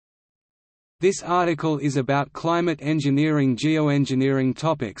This article is about climate engineering geoengineering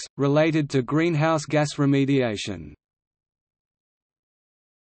topics, related to greenhouse gas remediation.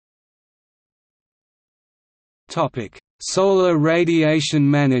 Solar radiation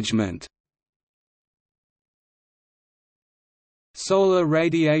management. Solar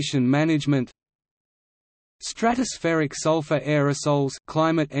radiation management, stratospheric sulfur aerosols,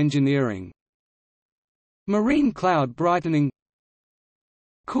 climate engineering, marine cloud brightening,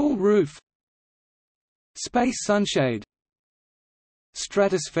 cool roof, space sunshade,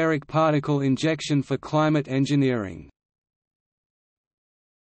 stratospheric particle injection for climate engineering.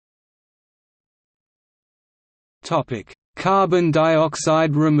 Topic: Carbon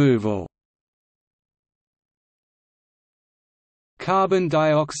dioxide removal. Carbon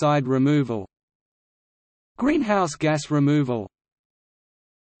dioxide removal, greenhouse gas removal,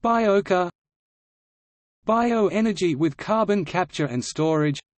 biochar, bioenergy with carbon capture and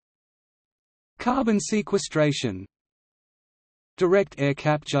storage, carbon sequestration, direct air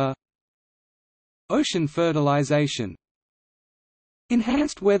capture, ocean fertilization,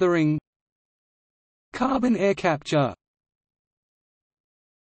 enhanced weathering, carbon air capture.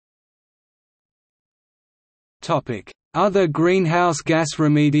 Other greenhouse gas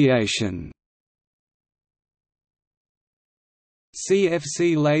remediation.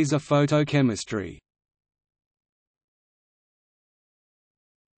 CFC laser photochemistry.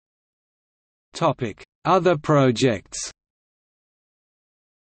 Other projects.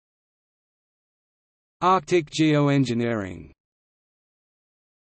 Arctic geoengineering.